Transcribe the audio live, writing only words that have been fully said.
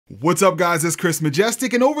What's up guys, it's Chris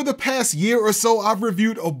Majestic, and over the past year or so I've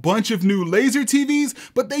reviewed a bunch of new laser TVs,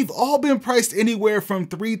 but they've all been priced anywhere from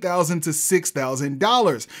 $3,000 to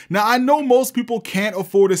 $6,000. Now I know most people can't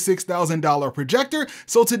afford a $6,000 projector,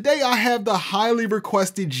 so today I have the highly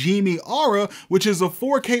requested Xgimi Aura, which is a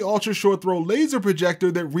 4K ultra short throw laser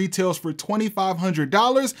projector that retails for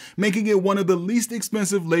 $2,500, making it one of the least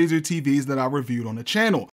expensive laser TVs that I reviewed on the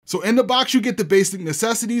channel. So in the box you get the basic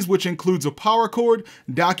necessities, which includes a power cord,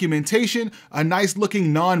 documentation, a nice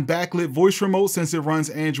looking non-backlit voice remote since it runs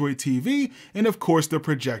Android TV, and of course the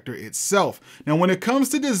projector itself. Now when it comes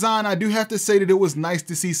to design, I do have to say that it was nice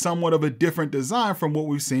to see somewhat of a different design from what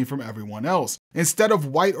we've seen from everyone else. Instead of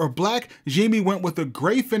white or black, Xgimi went with a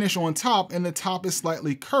gray finish on top, and the top is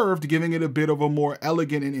slightly curved, giving it a bit of a more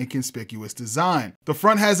elegant and inconspicuous design. The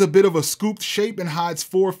front has a bit of a scooped shape and hides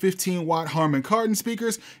four 15-watt Harman Kardon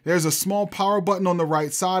speakers. There's a small power button on the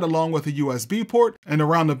right side along with a USB port, and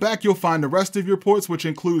around the back you'll find the rest of your ports, which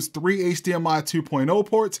includes 3 HDMI 2.0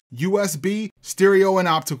 ports, USB, stereo and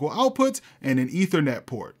optical outputs, and an Ethernet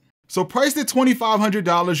port. So priced at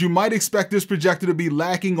 $2,500, you might expect this projector to be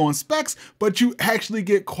lacking on specs, but you actually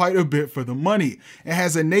get quite a bit for the money. It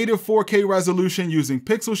has a native 4K resolution using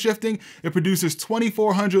pixel shifting. It produces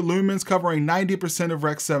 2400 lumens covering 90% of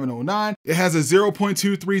Rec. 709. It has a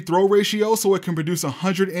 0.23 throw ratio, so it can produce a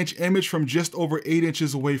 100-inch image from just over 8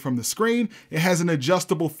 inches away from the screen. It has an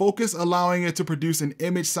adjustable focus, allowing it to produce an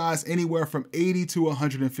image size anywhere from 80 to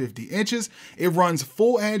 150 inches. It runs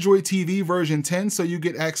full Android TV version 10, so you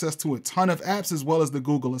get access to a ton of apps as well as the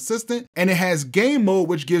Google Assistant, and it has game mode,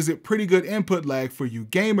 which gives it pretty good input lag for you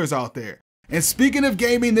gamers out there. And speaking of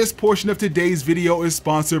gaming, this portion of today's video is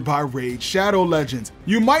sponsored by Raid Shadow Legends.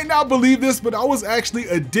 You might not believe this, but I was actually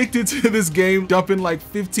addicted to this game, dumping like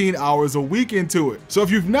 15 hours a week into it. So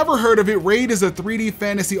if you've never heard of it, Raid is a 3D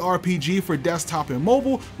fantasy RPG for desktop and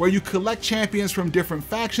mobile, where you collect champions from different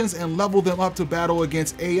factions and level them up to battle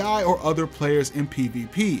against AI or other players in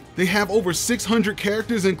PvP. They have over 600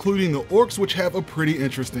 characters, including the orcs, which have a pretty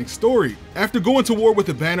interesting story. After going to war with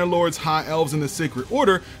the Bannerlords, High Elves, and the Sacred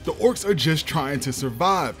Order, the orcs are just trying to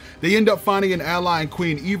survive. They end up finding an ally in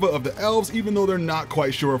Queen Eva of the Elves, even though they're not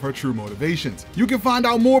quite sure of her true motivations. You can find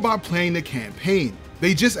out more by playing the campaign.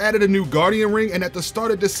 They just added a new Guardian ring, and at the start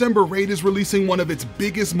of December, Raid is releasing one of its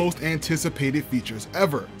biggest, most anticipated features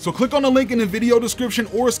ever. So click on the link in the video description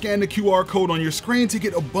or scan the QR code on your screen to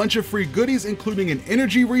get a bunch of free goodies, including an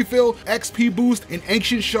energy refill, XP boost, an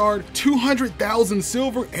ancient shard, 200,000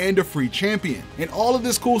 silver, and a free champion. And all of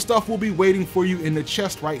this cool stuff will be waiting for you in the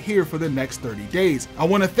chest right here for the next 30 days. I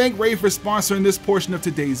want to thank Raid for sponsoring this portion of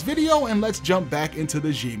today's video, and let's jump back into the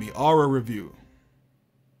Xgimi Aura review.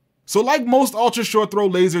 So like most ultra short throw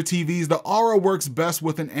laser TVs, the Aura works best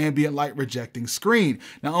with an ambient light rejecting screen.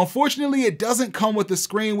 Now unfortunately it doesn't come with a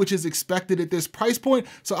screen, which is expected at this price point,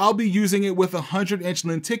 so I'll be using it with a 100-inch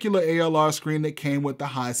lenticular ALR screen that came with the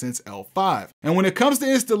Hisense L5. And when it comes to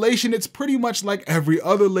installation, it's pretty much like every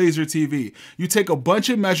other laser TV. You take a bunch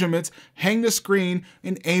of measurements, hang the screen,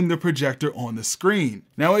 and aim the projector on the screen.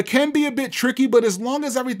 Now it can be a bit tricky, but as long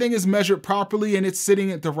as everything is measured properly and it's sitting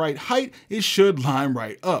at the right height, it should line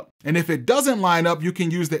right up. And if it doesn't line up, you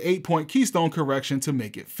can use the 8-point keystone correction to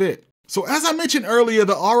make it fit. So as I mentioned earlier,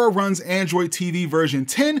 the Aura runs Android TV version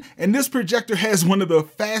 10, and this projector has one of the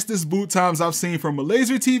fastest boot times I've seen from a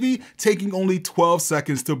laser TV, taking only 12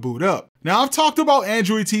 seconds to boot up. Now I've talked about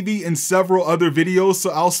Android TV in several other videos,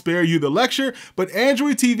 so I'll spare you the lecture, but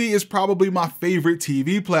Android TV is probably my favorite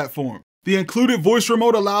TV platform. The included voice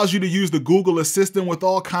remote allows you to use the Google Assistant with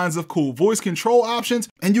all kinds of cool voice control options,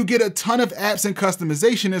 and you get a ton of apps and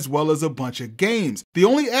customization as well as a bunch of games. The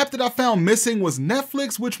only app that I found missing was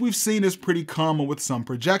Netflix, which we've seen is pretty common with some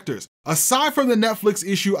projectors. Aside from the Netflix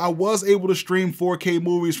issue, I was able to stream 4K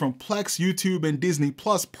movies from Plex, YouTube, and Disney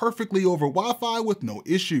Plus perfectly over Wi-Fi with no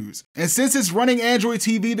issues. And since it's running Android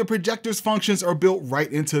TV, the projector's functions are built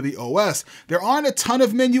right into the OS. There aren't a ton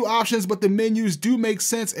of menu options, but the menus do make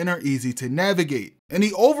sense and are easy to navigate. And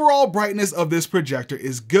the overall brightness of this projector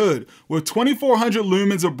is good. With 2400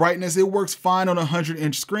 lumens of brightness, it works fine on a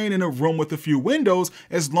 100-inch screen in a room with a few windows,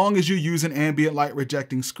 as long as you use an ambient light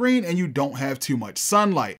rejecting screen and you don't have too much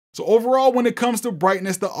sunlight. So overall, when it comes to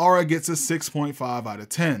brightness, the Aura gets a 6.5 out of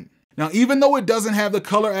 10. Now, even though it doesn't have the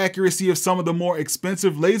color accuracy of some of the more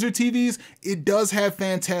expensive laser TVs, it does have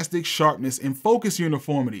fantastic sharpness and focus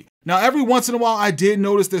uniformity. Now, every once in a while, I did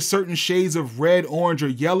notice that certain shades of red, orange, or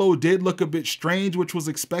yellow did look a bit strange, which was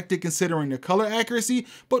expected considering the color accuracy,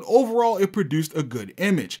 but overall, it produced a good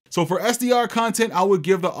image. So for SDR content, I would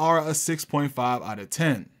give the Aura a 6.5 out of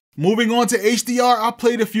 10. Moving on to HDR, I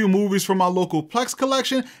played a few movies from my local Plex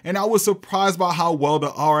collection and I was surprised by how well the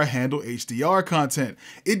Aura handled HDR content.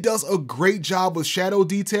 It does a great job with shadow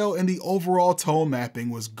detail and the overall tone mapping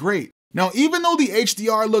was great. Now, even though the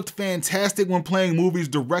HDR looked fantastic when playing movies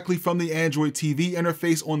directly from the Android TV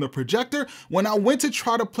interface on the projector, when I went to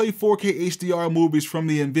try to play 4K HDR movies from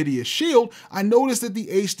the Nvidia Shield, I noticed that the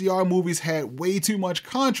HDR movies had way too much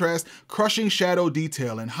contrast, crushing shadow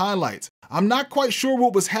detail and highlights. I'm not quite sure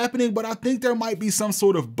what was happening, but I think there might be some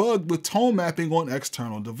sort of bug with tone mapping on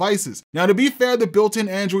external devices. Now, to be fair, the built-in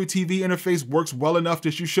Android TV interface works well enough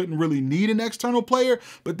that you shouldn't really need an external player,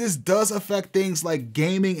 but this does affect things like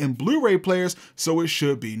gaming and Blu-ray players, so it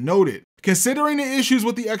should be noted. Considering the issues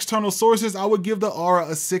with the external sources, I would give the Aura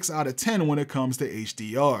a 6 out of 10 when it comes to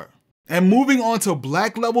HDR. And moving on to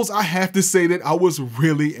black levels, I have to say that I was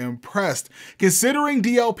really impressed. Considering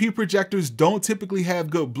DLP projectors don't typically have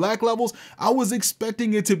good black levels, I was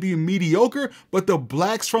expecting it to be mediocre, but the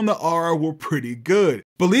blacks from the Aura were pretty good.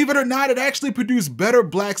 Believe it or not, it actually produced better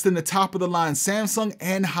blacks than the top of the line Samsung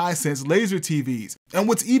and Hisense laser TVs. And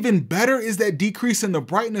what's even better is that decrease in the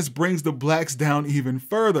brightness brings the blacks down even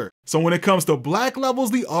further. So when it comes to black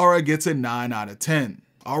levels, the Aura gets a 9 out of 10.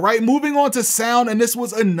 Alright, moving on to sound, and this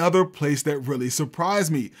was another place that really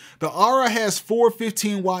surprised me. The Aura has 4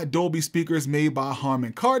 15-watt Dolby speakers made by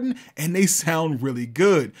Harman Kardon, and they sound really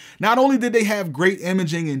good. Not only did they have great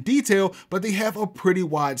imaging and detail, but they have a pretty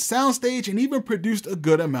wide soundstage and even produced a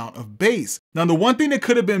good amount of bass. Now, the one thing that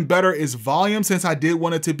could have been better is volume, since I did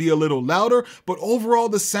want it to be a little louder, but overall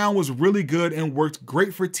the sound was really good and worked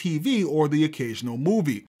great for TV or the occasional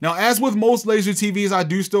movie. Now, as with most laser TVs, I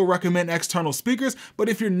do still recommend external speakers, but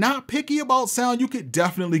if you're not picky about sound, you could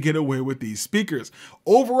definitely get away with these speakers.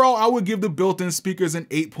 Overall, I would give the built-in speakers an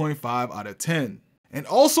 8.5 out of 10. And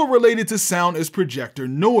also related to sound is projector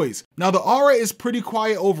noise. Now, the Aura is pretty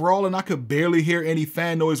quiet overall and I could barely hear any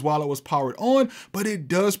fan noise while it was powered on, but it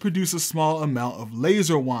does produce a small amount of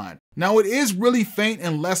laser whine. Now, it is really faint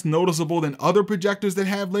and less noticeable than other projectors that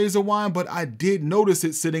have laser whine, but I did notice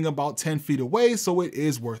it sitting about 10 feet away, so it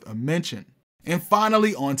is worth a mention. And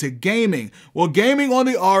finally, on to gaming. Well, gaming on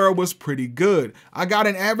the Aura was pretty good. I got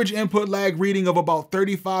an average input lag reading of about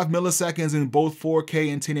 35 milliseconds in both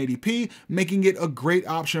 4K and 1080p, making it a great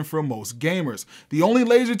option for most gamers. The only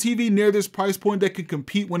laser TV near this price point that can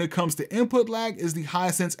compete when it comes to input lag is the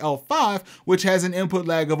Hisense L5, which has an input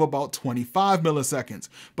lag of about 25 milliseconds.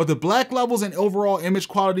 But the black levels and overall image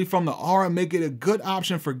quality from the Aura make it a good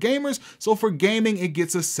option for gamers, so for gaming it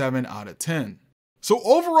gets a 7 out of 10. So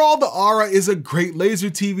overall, the Aura is a great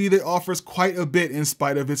laser TV that offers quite a bit in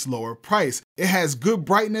spite of its lower price. It has good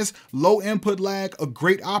brightness, low input lag, a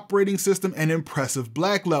great operating system, and impressive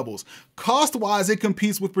black levels. Cost-wise, it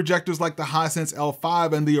competes with projectors like the Hisense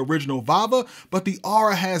L5 and the original Vava, but the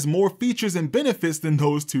Aura has more features and benefits than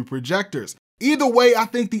those two projectors. Either way, I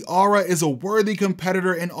think the Aura is a worthy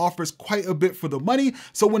competitor and offers quite a bit for the money,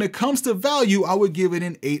 so when it comes to value, I would give it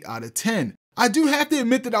an 8 out of 10. I do have to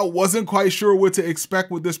admit that I wasn't quite sure what to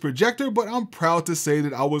expect with this projector, but I'm proud to say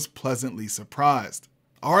that I was pleasantly surprised.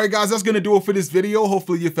 Alright guys, that's going to do it for this video.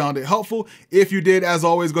 Hopefully you found it helpful. If you did, as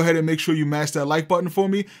always, go ahead and make sure you mash that like button for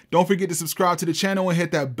me. Don't forget to subscribe to the channel and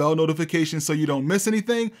hit that bell notification so you don't miss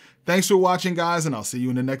anything. Thanks for watching guys, and I'll see you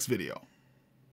in the next video.